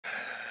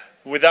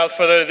Without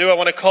further ado, I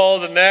want to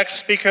call the next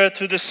speaker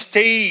to the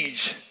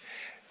stage.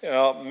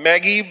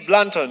 Maggie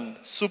Blanton,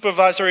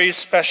 Supervisory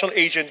Special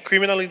Agent,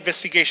 Criminal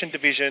Investigation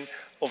Division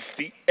of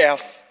the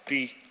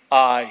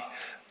FBI.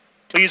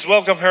 Please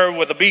welcome her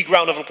with a big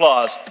round of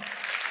applause.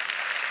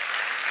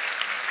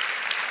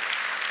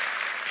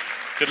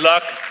 Good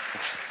luck.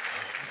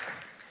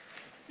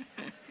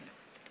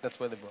 That's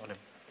where they brought him.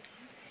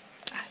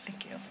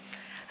 Thank you.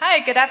 Hi,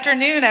 good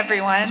afternoon,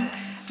 everyone.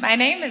 My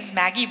name is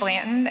Maggie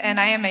Blanton, and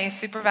I am a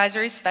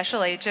Supervisory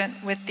Special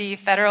Agent with the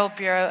Federal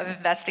Bureau of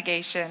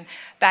Investigation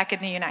back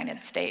in the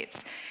United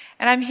States.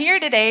 And I'm here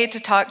today to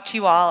talk to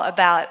you all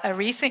about a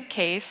recent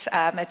case,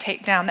 a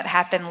takedown that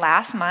happened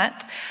last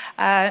month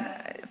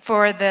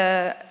for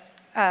the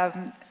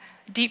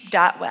deep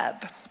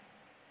web.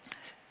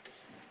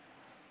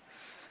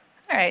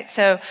 All right,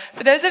 so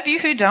for those of you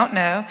who don't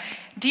know,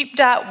 deep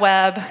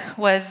web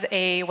was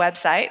a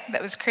website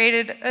that was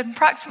created in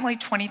approximately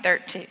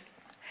 2013.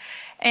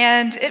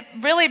 And it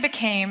really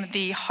became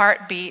the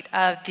heartbeat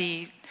of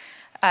the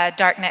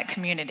darknet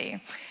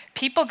community.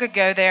 People could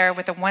go there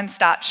with a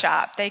one-stop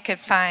shop. They could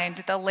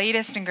find the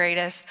latest and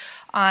greatest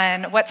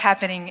on what's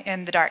happening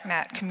in the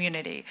darknet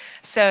community.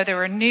 So there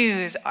were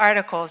news,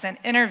 articles, and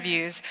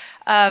interviews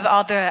of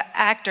all the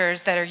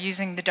actors that are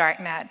using the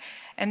darknet.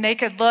 And they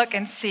could look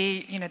and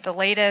see, the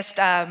latest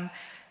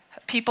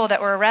people that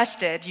were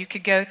arrested. You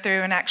could go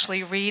through and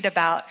actually read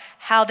about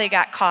how they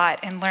got caught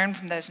and learn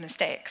from those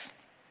mistakes.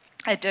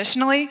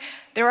 Additionally,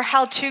 there were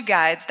how-to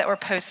guides that were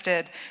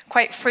posted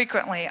quite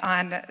frequently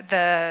on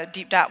the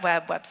deep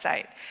web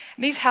website.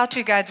 And these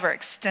how-to guides were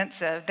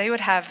extensive. They would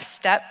have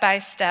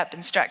step-by-step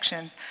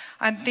instructions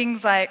on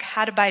things like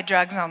how to buy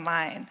drugs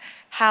online,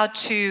 how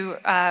to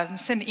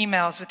send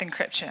emails with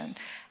encryption,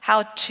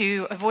 how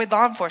to avoid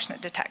law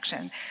enforcement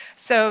detection.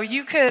 So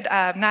you could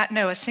not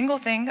know a single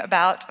thing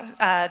about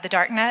the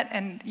darknet,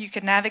 and you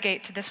could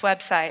navigate to this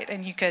website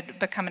and you could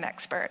become an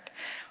expert,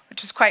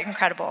 which is quite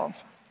incredible.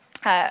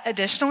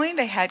 Additionally,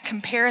 they had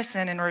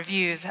comparison and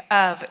reviews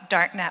of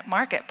darknet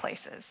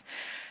marketplaces.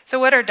 So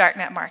what are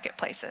darknet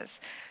marketplaces?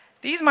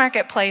 These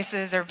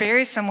marketplaces are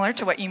very similar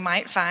to what you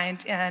might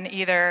find in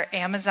either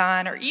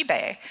Amazon or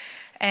eBay.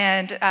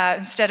 And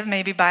instead of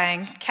maybe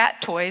buying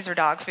cat toys or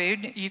dog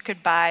food, you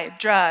could buy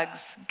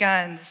drugs,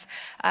 guns,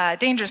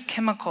 dangerous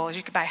chemicals,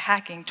 you could buy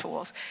hacking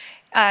tools.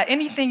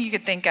 Anything you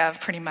could think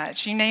of, pretty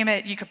much. You name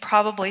it, you could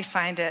probably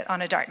find it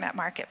on a darknet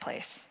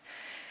marketplace.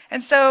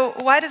 And so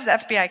why does the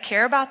FBI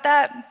care about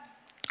that?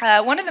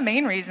 One of the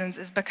main reasons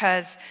is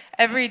because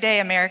every day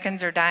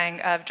Americans are dying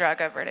of drug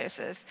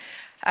overdoses.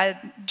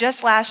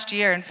 Just last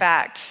year, in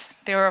fact,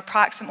 there were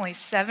approximately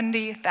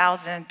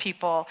 70,000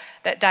 people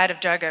that died of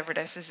drug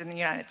overdoses in the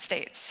United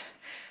States.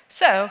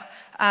 So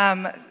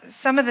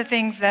some of the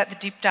things that the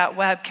deep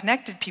web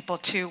connected people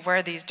to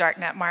were these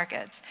darknet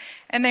markets.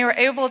 And they were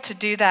able to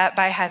do that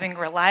by having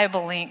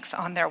reliable links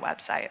on their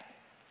website.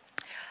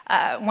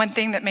 One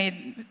thing that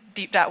made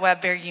deep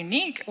web very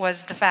unique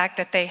was the fact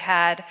that they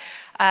had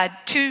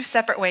two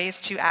separate ways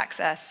to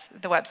access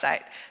the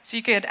website. So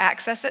you could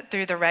access it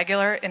through the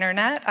regular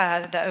internet,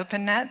 the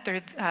open net,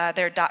 through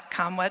their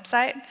 .com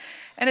website.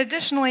 And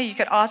additionally, you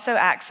could also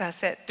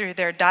access it through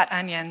their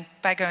 .onion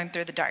by going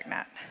through the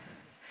darknet.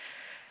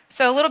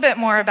 So a little bit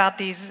more about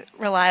these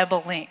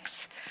reliable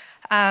links.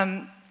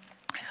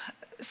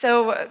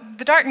 So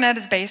the darknet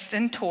is based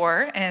in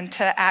Tor, and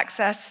to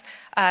access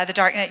the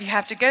darknet, you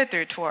have to go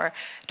through Tor.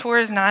 Tor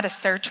is not a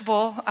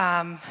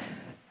searchable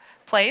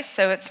place,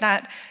 so it's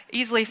not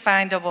easily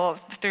findable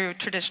through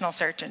traditional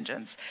search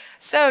engines.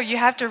 So you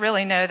have to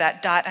really know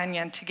that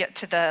 .onion to get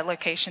to the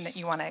location that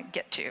you want to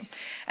get to.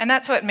 And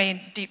that's what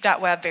made deep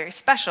web very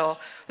special,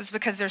 was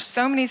because there's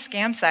so many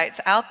scam sites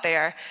out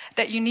there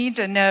that you need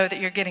to know that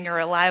you're getting a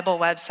reliable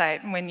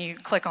website when you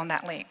click on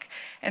that link.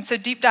 And so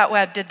deep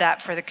web did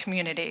that for the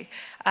community.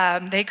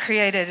 They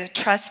created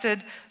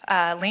trusted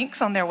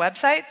links on their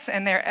websites,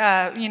 and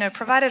they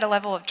provided a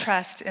level of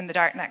trust in the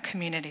darknet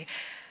community.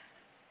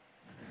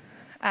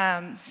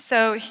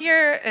 So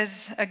here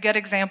is a good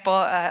example,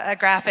 a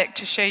graphic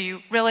to show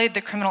you really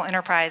the criminal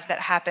enterprise that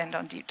happened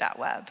on deep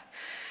web.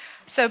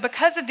 So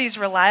because of these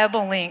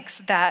reliable links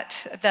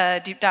that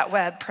the deep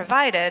web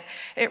provided,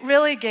 it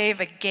really gave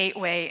a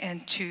gateway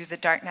into the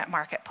darknet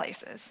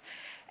marketplaces.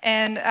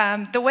 And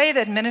the way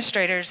the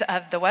administrators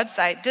of the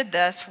website did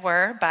this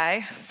were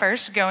by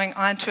first going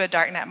onto a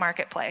darknet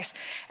marketplace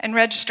and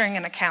registering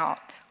an account.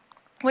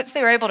 Once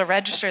they were able to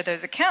register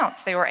those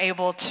accounts, they were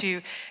able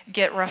to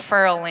get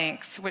referral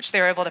links, which they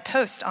were able to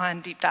post on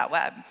deep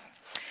web.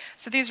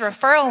 So these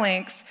referral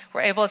links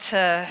were able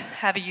to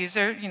have a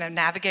user,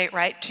 navigate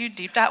right to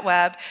deep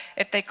web.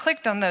 If they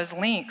clicked on those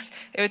links,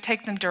 it would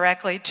take them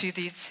directly to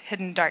these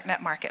hidden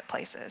darknet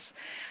marketplaces.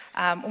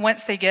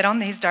 Once they get on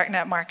these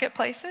darknet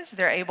marketplaces,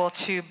 they're able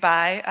to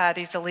buy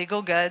these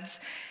illegal goods,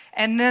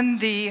 and then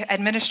the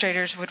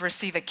administrators would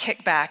receive a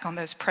kickback on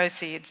those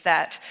proceeds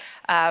that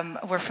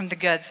were from the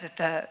goods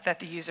that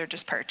the user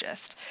just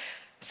purchased.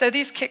 So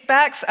these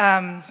kickbacks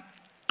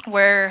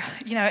were,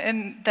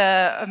 in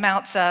the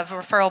amounts of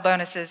referral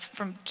bonuses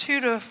from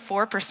 2 to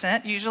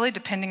 4%, usually,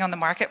 depending on the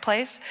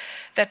marketplace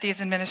that these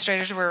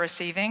administrators were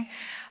receiving.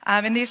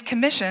 And these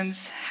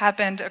commissions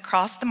happened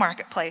across the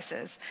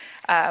marketplaces.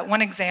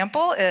 One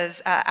example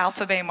is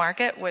Alpha Bay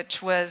Market,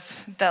 which was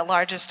the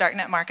largest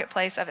darknet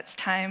marketplace of its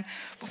time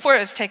before it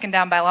was taken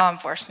down by law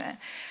enforcement.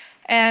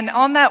 And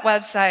on that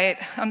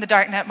website, on the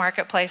darknet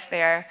marketplace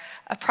there,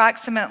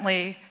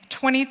 approximately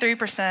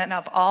 23%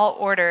 of all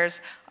orders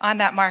on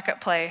that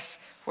marketplace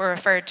were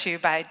referred to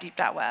by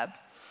deep.web.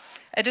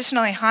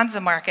 Additionally,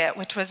 Hansa Market,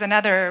 which was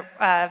another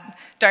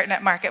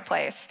darknet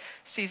marketplace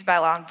seized by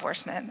law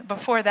enforcement,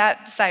 before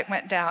that site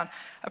went down,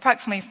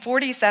 approximately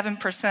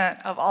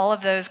 47% of all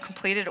of those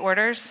completed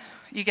orders,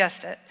 you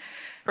guessed it,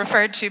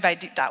 referred to by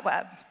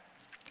deep.web.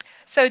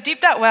 So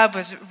deep.web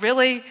was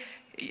really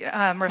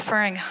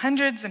referring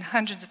hundreds and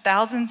hundreds of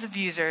thousands of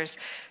users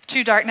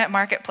to darknet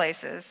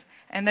marketplaces,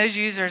 and those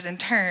users in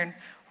turn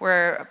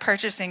were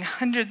purchasing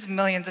hundreds of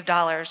millions of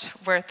dollars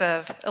worth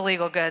of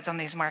illegal goods on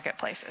these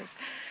marketplaces.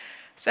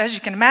 So as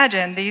you can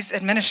imagine, these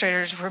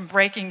administrators were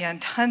breaking in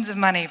tons of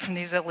money from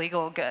these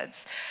illegal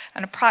goods,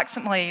 and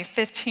approximately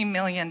 $15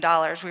 million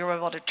we were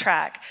able to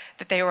track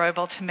that they were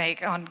able to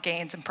make on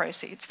gains and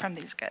proceeds from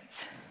these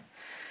goods.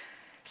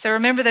 So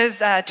remember those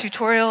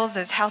tutorials,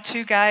 those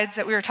how-to guides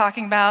that we were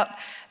talking about,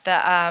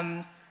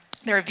 the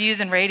reviews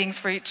and ratings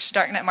for each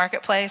darknet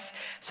marketplace?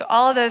 So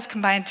all of those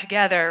combined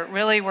together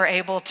really were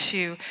able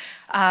to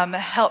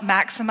help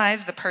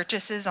maximize the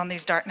purchases on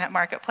these darknet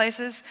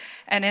marketplaces,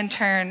 and in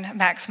turn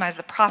maximize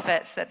the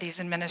profits that these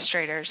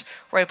administrators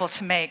were able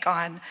to make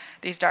on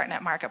these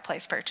darknet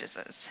marketplace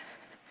purchases.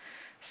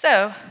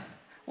 So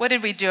what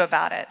did we do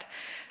about it?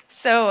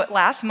 So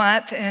last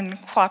month, in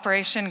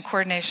cooperation and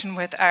coordination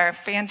with our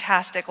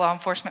fantastic law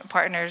enforcement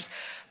partners,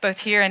 both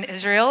here in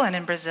Israel and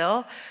in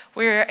Brazil,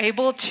 we were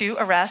able to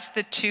arrest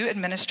the 2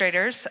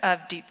 administrators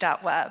of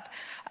deep.web,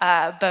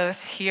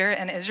 both here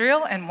in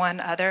Israel and one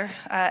other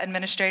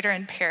administrator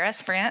in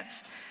Paris,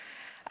 France.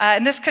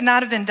 And this could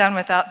not have been done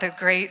without the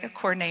great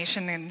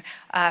coordination and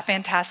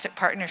fantastic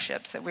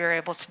partnerships that we were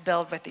able to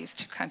build with these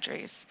 2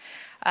 countries.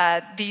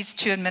 These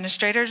 2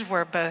 administrators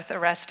were both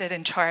arrested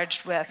and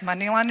charged with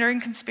money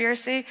laundering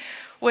conspiracy,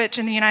 which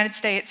in the United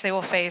States they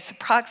will face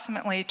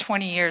approximately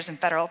 20 years in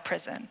federal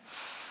prison.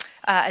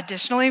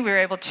 Additionally, we were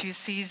able to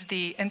seize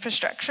the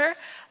infrastructure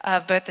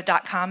of both the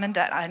 .com and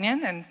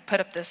 .onion and put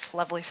up this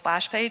lovely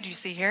splash page you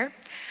see here.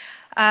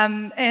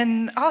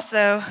 And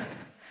also,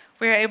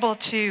 we were able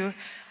to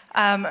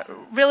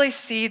really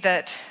see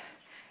that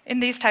in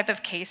these type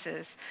of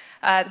cases,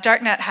 the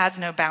darknet has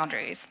no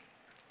boundaries.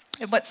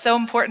 And what's so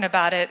important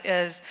about it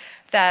is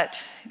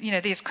that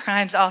these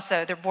crimes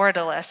also, they're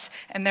borderless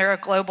and they're a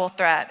global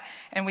threat.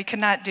 And we could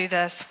not do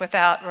this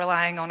without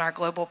relying on our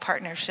global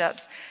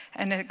partnerships,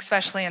 and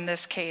especially in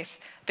this case,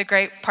 the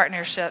great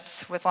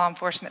partnerships with law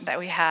enforcement that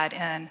we had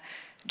in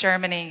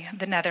Germany,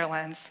 the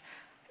Netherlands,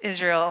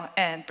 Israel,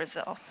 and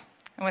Brazil.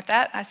 And with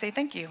that, I say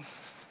thank you.